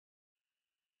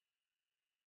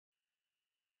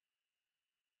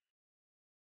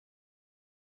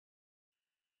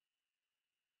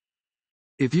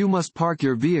if you must park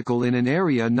your vehicle in an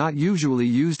area not usually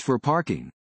used for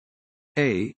parking.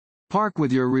 A. Park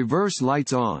with your reverse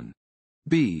lights on.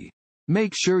 B.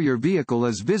 Make sure your vehicle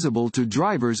is visible to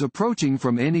drivers approaching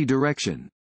from any direction.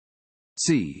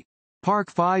 C. Park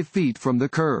 5 feet from the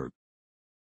curb.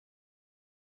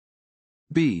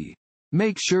 B.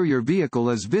 Make sure your vehicle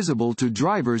is visible to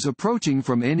drivers approaching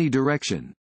from any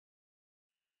direction.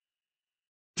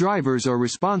 Drivers are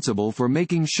responsible for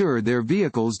making sure their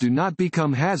vehicles do not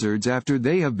become hazards after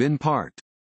they have been parked.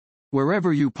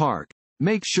 Wherever you park,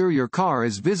 make sure your car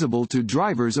is visible to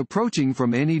drivers approaching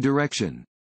from any direction.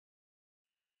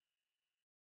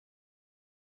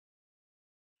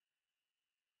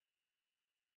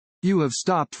 You have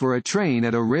stopped for a train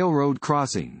at a railroad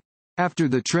crossing. After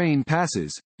the train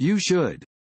passes, you should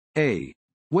A.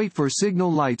 Wait for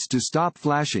signal lights to stop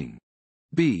flashing.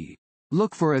 B.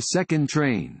 Look for a second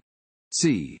train.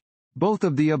 C. Both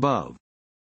of the above.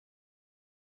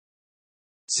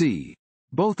 C.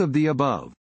 Both of the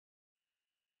above.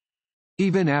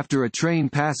 Even after a train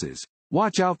passes,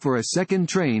 watch out for a second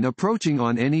train approaching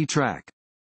on any track.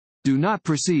 Do not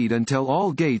proceed until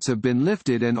all gates have been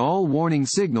lifted and all warning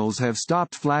signals have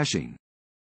stopped flashing.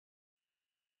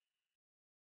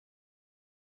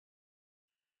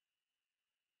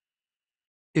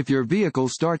 If your vehicle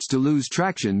starts to lose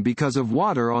traction because of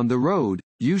water on the road,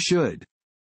 you should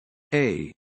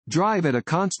A. Drive at a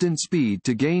constant speed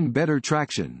to gain better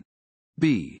traction.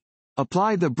 B.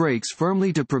 Apply the brakes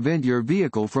firmly to prevent your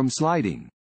vehicle from sliding.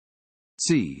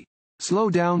 C. Slow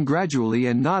down gradually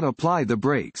and not apply the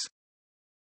brakes.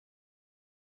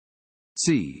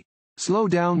 C. Slow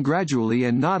down gradually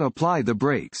and not apply the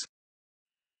brakes.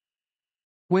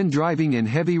 When driving in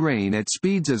heavy rain at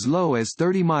speeds as low as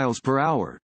 30 miles per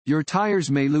hour, your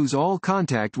tires may lose all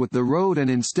contact with the road and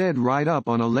instead ride up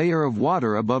on a layer of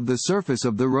water above the surface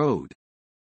of the road.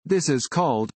 This is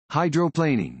called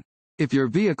hydroplaning. If your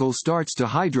vehicle starts to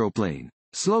hydroplane,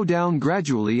 slow down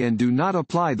gradually and do not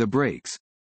apply the brakes.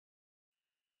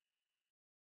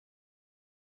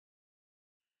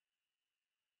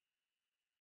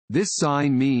 This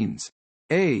sign means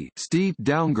A. Steep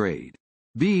downgrade.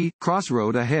 B.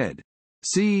 Crossroad ahead.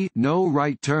 C. No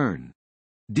right turn.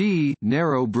 D.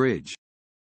 Narrow bridge.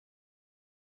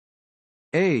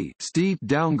 A. Steep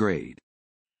downgrade.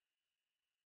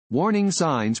 Warning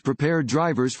signs prepare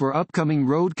drivers for upcoming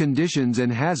road conditions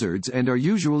and hazards and are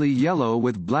usually yellow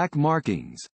with black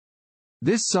markings.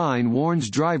 This sign warns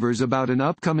drivers about an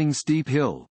upcoming steep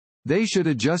hill. They should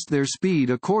adjust their speed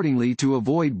accordingly to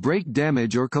avoid brake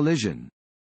damage or collision.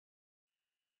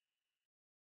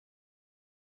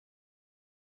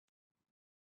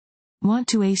 Want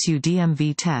to ace your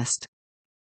DMV test?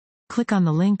 Click on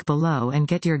the link below and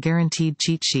get your guaranteed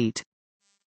cheat sheet.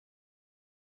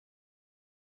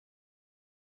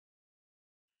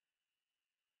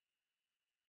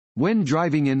 When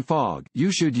driving in fog,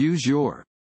 you should use your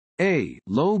A.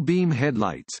 Low beam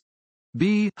headlights.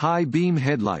 B. High beam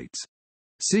headlights.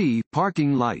 C.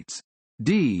 Parking lights.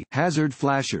 D. Hazard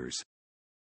flashers.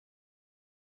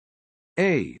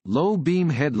 A. Low beam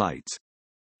headlights.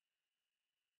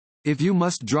 If you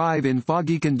must drive in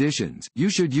foggy conditions, you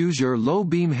should use your low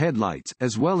beam headlights,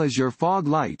 as well as your fog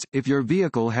lights, if your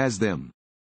vehicle has them.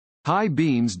 High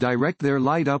beams direct their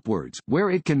light upwards, where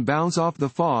it can bounce off the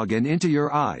fog and into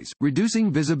your eyes,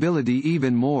 reducing visibility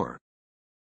even more.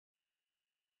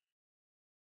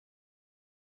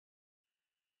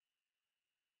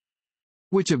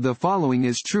 Which of the following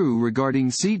is true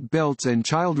regarding seat belts and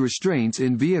child restraints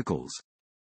in vehicles?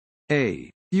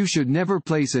 A. You should never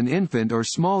place an infant or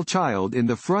small child in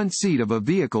the front seat of a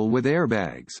vehicle with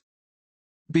airbags.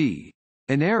 B.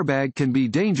 An airbag can be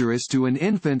dangerous to an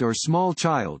infant or small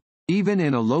child, even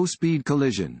in a low-speed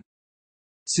collision.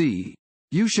 C.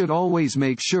 You should always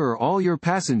make sure all your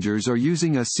passengers are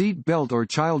using a seat belt or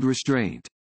child restraint.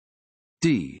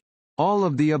 D. All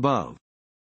of the above.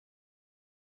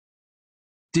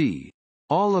 D.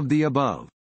 All of the above.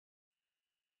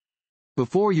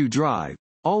 Before you drive,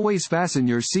 always fasten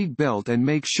your seat belt and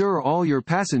make sure all your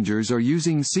passengers are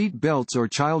using seat belts or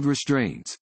child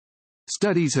restraints.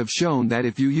 Studies have shown that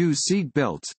if you use seat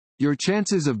belts, your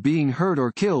chances of being hurt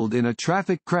or killed in a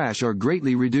traffic crash are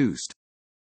greatly reduced.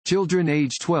 Children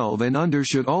age 12 and under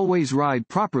should always ride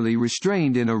properly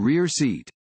restrained in a rear seat.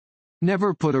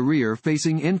 Never put a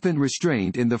rear-facing infant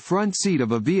restraint in the front seat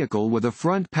of a vehicle with a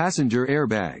front passenger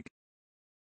airbag.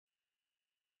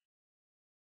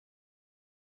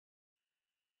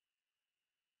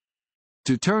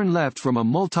 To turn left from a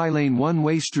multi-lane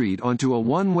one-way street onto a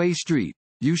one-way street,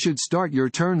 you should start your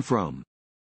turn from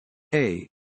A.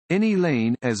 Any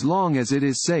lane, as long as it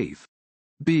is safe.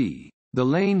 B. The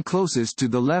lane closest to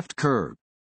the left curb.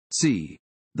 C.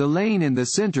 The lane in the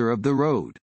center of the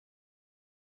road.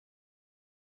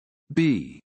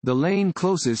 B. The lane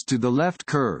closest to the left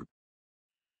curb.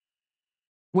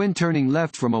 When turning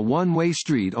left from a one-way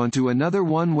street onto another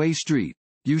one-way street,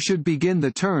 you should begin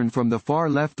the turn from the far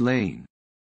left lane.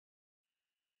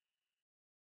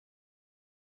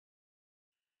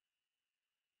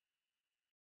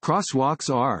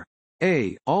 Crosswalks are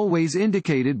A. Always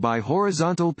indicated by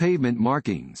horizontal pavement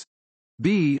markings.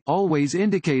 B. Always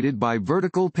indicated by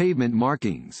vertical pavement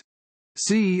markings.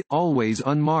 C. Always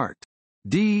unmarked.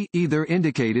 D. Either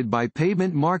indicated by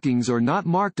pavement markings or not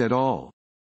marked at all.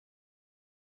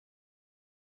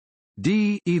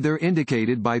 D. Either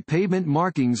indicated by pavement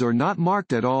markings or not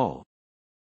marked at all.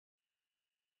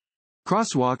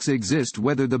 Crosswalks exist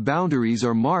whether the boundaries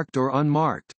are marked or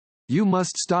unmarked. You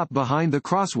must stop behind the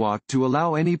crosswalk to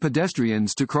allow any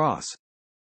pedestrians to cross.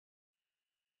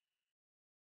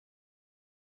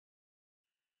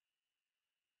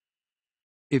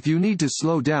 If you need to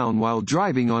slow down while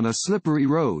driving on a slippery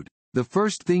road, the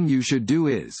first thing you should do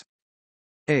is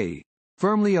A.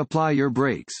 Firmly apply your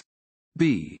brakes.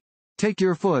 B. Take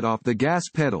your foot off the gas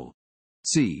pedal.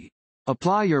 C.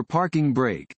 Apply your parking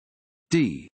brake.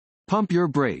 D. Pump your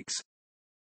brakes.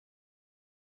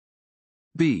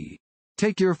 B.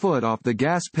 Take your foot off the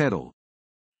gas pedal.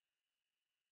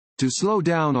 To slow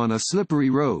down on a slippery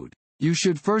road, you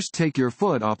should first take your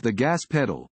foot off the gas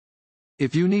pedal.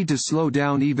 If you need to slow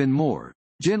down even more,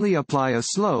 gently apply a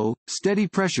slow, steady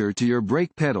pressure to your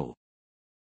brake pedal.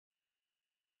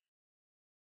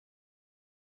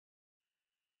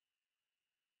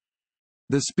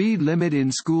 The speed limit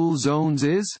in school zones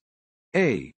is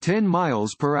A. 10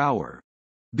 miles per hour.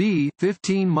 B.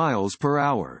 15 miles per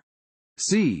hour.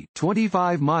 C.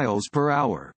 25 miles per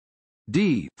hour.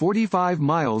 D. 45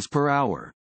 miles per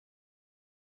hour.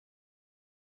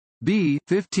 B.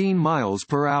 15 miles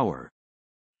per hour.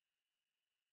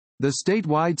 The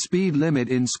statewide speed limit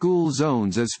in school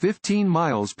zones is 15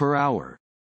 miles per hour.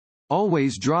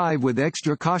 Always drive with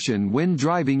extra caution when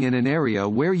driving in an area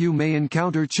where you may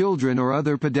encounter children or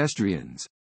other pedestrians.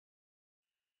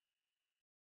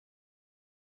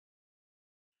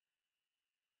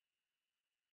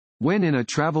 When in a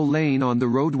travel lane on the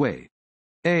roadway,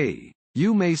 A.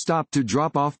 You may stop to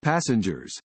drop off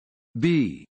passengers.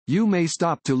 B. You may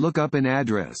stop to look up an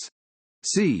address.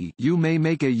 C. You may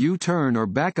make a U-turn or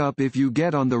back up if you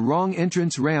get on the wrong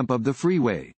entrance ramp of the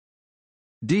freeway.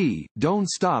 D. Don't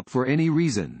stop for any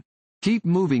reason. Keep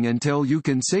moving until you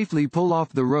can safely pull off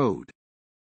the road.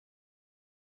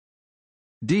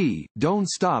 D. Don't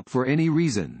stop for any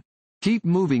reason. Keep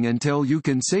moving until you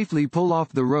can safely pull off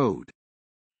the road.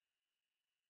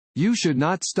 You should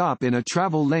not stop in a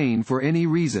travel lane for any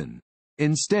reason.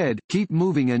 Instead, keep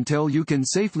moving until you can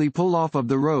safely pull off of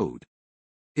the road.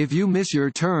 If you miss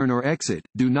your turn or exit,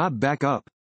 do not back up.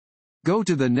 Go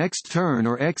to the next turn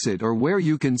or exit or where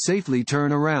you can safely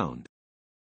turn around.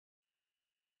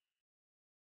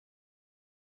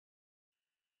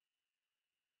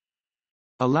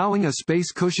 Allowing a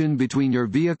space cushion between your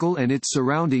vehicle and its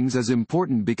surroundings is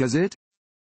important because it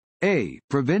A.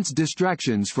 Prevents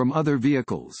distractions from other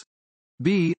vehicles.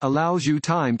 B. Allows you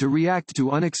time to react to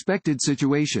unexpected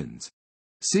situations.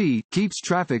 C. Keeps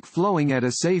traffic flowing at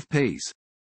a safe pace.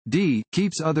 D.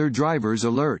 Keeps other drivers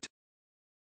alert.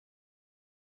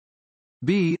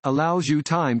 B. Allows you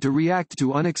time to react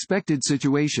to unexpected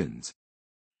situations.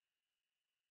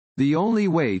 The only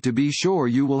way to be sure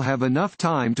you will have enough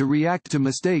time to react to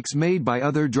mistakes made by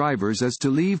other drivers is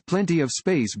to leave plenty of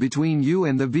space between you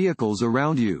and the vehicles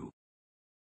around you.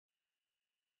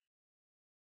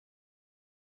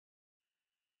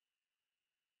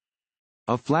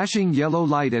 A flashing yellow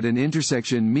light at an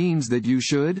intersection means that you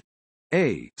should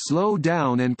A. Slow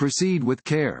down and proceed with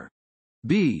care.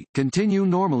 B. Continue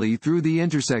normally through the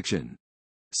intersection.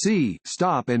 C.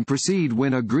 Stop and proceed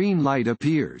when a green light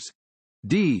appears.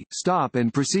 D. Stop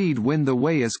and proceed when the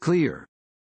way is clear.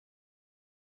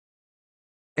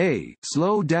 A.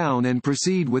 Slow down and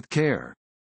proceed with care.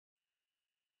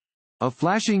 A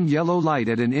flashing yellow light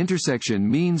at an intersection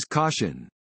means caution.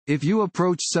 If you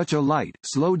approach such a light,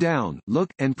 slow down,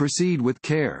 look, and proceed with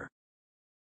care.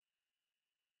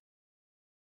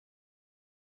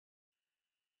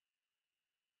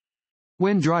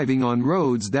 When driving on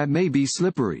roads that may be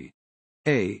slippery.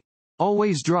 A.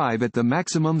 Always drive at the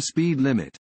maximum speed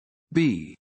limit.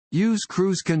 B. Use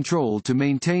cruise control to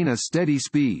maintain a steady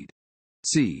speed.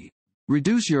 C.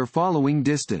 Reduce your following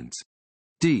distance.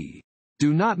 D.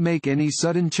 Do not make any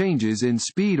sudden changes in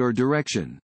speed or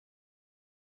direction.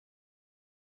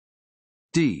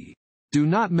 D. Do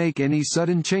not make any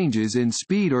sudden changes in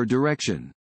speed or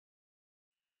direction.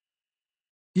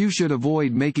 You should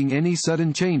avoid making any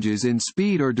sudden changes in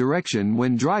speed or direction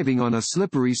when driving on a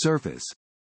slippery surface.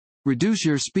 Reduce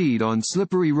your speed on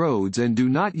slippery roads and do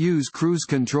not use cruise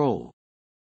control.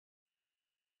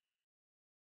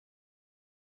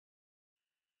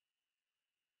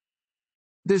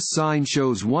 This sign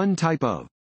shows one type of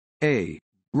A.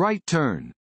 Right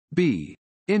turn. B.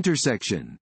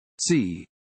 Intersection. C.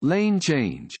 Lane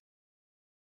change.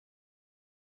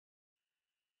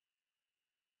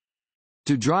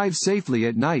 To drive safely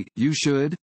at night, you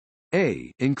should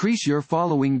A. Increase your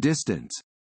following distance.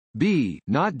 B.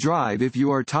 Not drive if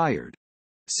you are tired.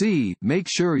 C. Make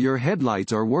sure your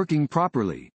headlights are working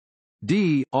properly.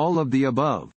 D. All of the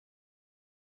above.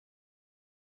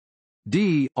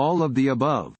 D. All of the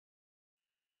above.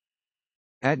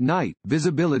 At night,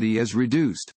 visibility is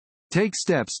reduced. Take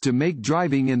steps to make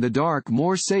driving in the dark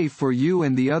more safe for you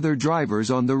and the other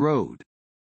drivers on the road.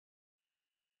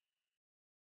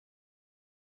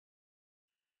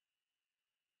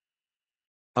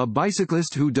 A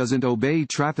bicyclist who doesn't obey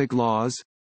traffic laws?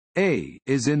 A.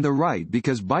 Is in the right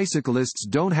because bicyclists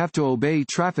don't have to obey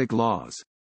traffic laws.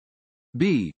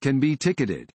 B. Can be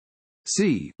ticketed.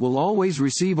 C. Will always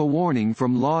receive a warning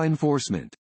from law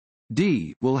enforcement.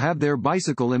 D. Will have their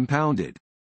bicycle impounded.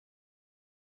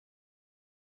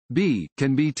 B.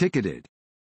 Can be ticketed.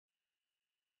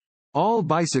 All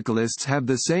bicyclists have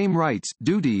the same rights,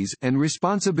 duties, and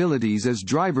responsibilities as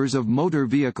drivers of motor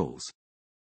vehicles.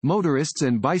 Motorists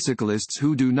and bicyclists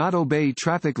who do not obey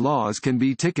traffic laws can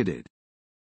be ticketed.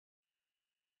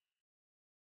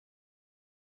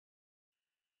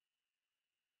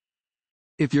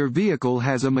 If your vehicle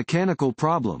has a mechanical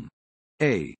problem: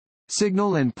 A.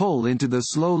 Signal and pull into the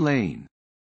slow lane.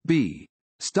 B.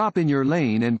 Stop in your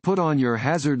lane and put on your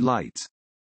hazard lights.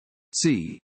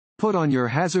 C. Put on your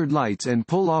hazard lights and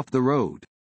pull off the road.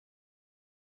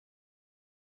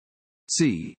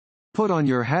 C. Put on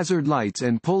your hazard lights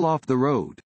and pull off the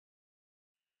road.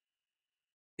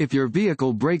 If your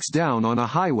vehicle breaks down on a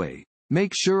highway,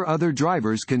 make sure other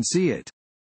drivers can see it.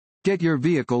 Get your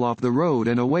vehicle off the road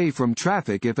and away from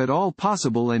traffic if at all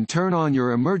possible and turn on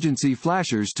your emergency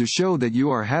flashers to show that you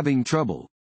are having trouble.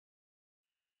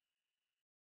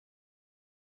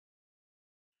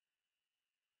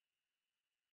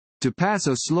 To pass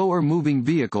a slower moving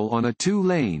vehicle on a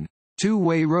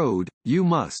two-way road, you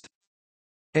must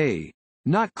A.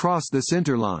 Not cross the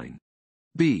center line.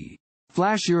 B.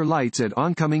 Flash your lights at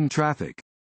oncoming traffic.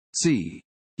 C.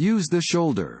 Use the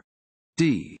shoulder.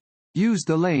 D. Use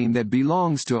the lane that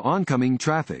belongs to oncoming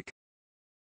traffic.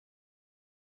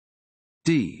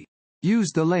 D.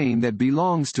 Use the lane that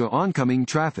belongs to oncoming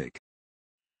traffic.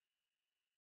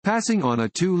 Passing on a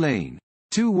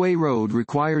two-way road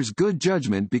requires good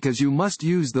judgment because you must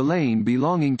use the lane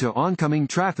belonging to oncoming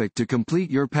traffic to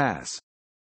complete your pass.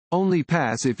 Only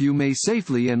pass if you may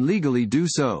safely and legally do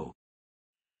so.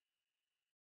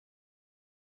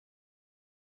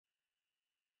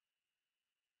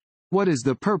 What is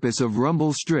the purpose of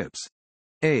rumble strips?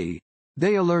 A.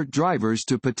 They alert drivers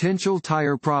to potential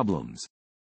tire problems.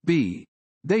 B.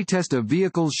 They test a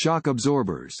vehicle's shock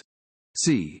absorbers.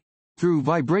 C. Through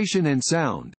vibration and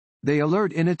sound, they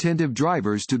alert inattentive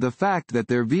drivers to the fact that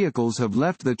their vehicles have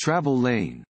left the travel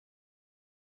lane.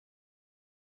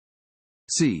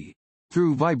 C.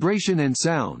 Through vibration and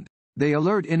sound, they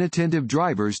alert inattentive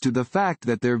drivers to the fact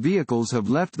that their vehicles have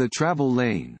left the travel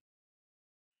lane.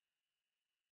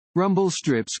 Rumble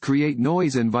strips create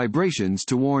noise and vibrations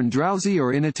to warn drowsy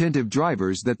or inattentive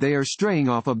drivers that they are straying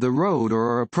off of the road or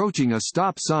are approaching a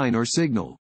stop sign or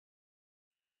signal.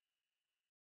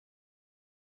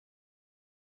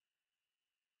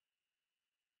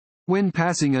 When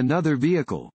passing another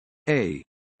vehicle: A.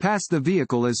 Pass the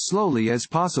vehicle as slowly as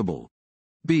possible.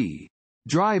 B.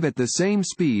 Drive at the same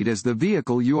speed as the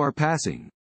vehicle you are passing.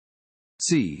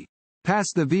 C.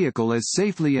 Pass the vehicle as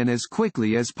safely and as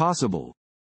quickly as possible.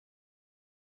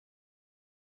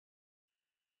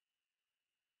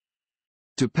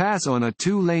 To pass on a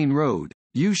two-lane road,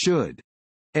 you should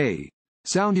A.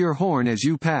 Sound your horn as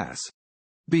you pass.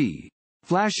 B.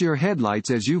 Flash your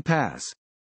headlights as you pass.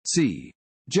 C.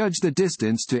 Judge the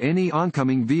distance to any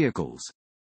oncoming vehicles.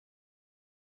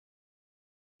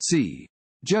 C.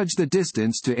 Judge the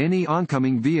distance to any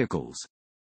oncoming vehicles.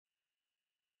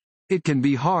 It can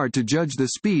be hard to judge the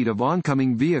speed of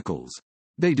oncoming vehicles.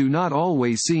 They do not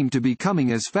always seem to be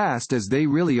coming as fast as they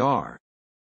really are.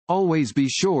 Always be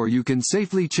sure you can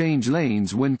safely change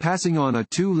lanes when passing on a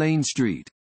two-lane street.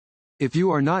 If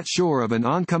you are not sure of an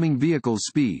oncoming vehicle's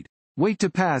speed, Wait to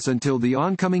pass until the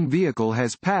oncoming vehicle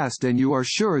has passed and you are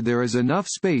sure there is enough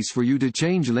space for you to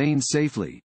change lanes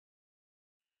safely.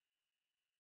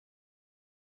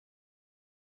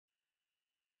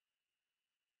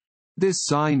 This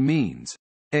sign means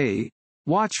A.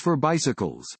 Watch for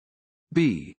bicycles.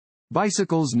 B.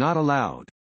 Bicycles not allowed.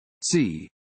 C.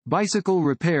 Bicycle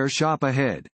repair shop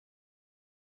ahead.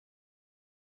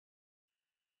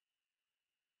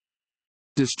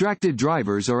 Distracted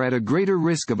drivers are at a greater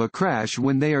risk of a crash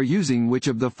when they are using which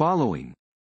of the following?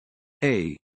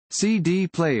 A. CD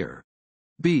player.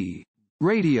 B.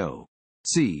 Radio.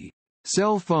 C.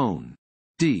 Cell phone.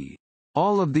 D.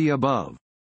 All of the above.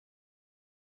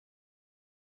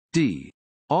 D.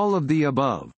 All of the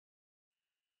above.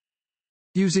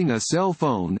 Using a cell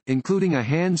phone, including a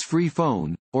hands-free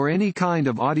phone, or any kind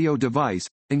of audio device,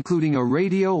 including a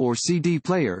radio or CD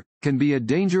player, can be a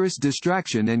dangerous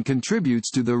distraction and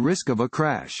contributes to the risk of a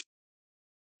crash.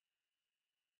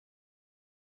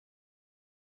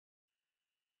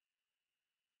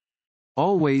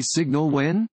 Always signal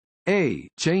when? A.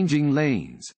 Changing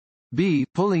lanes. B.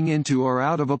 Pulling into or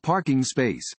out of a parking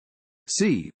space.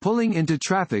 C. Pulling into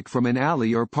traffic from an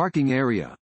alley or parking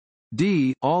area.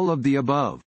 D. All of the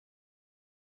above.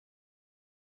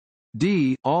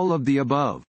 D. All of the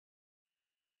above.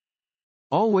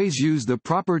 Always use the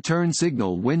proper turn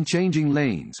signal when changing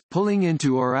lanes, pulling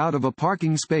into or out of a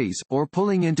parking space, or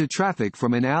pulling into traffic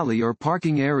from an alley or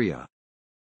parking area.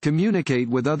 Communicate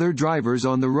with other drivers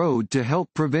on the road to help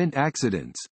prevent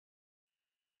accidents.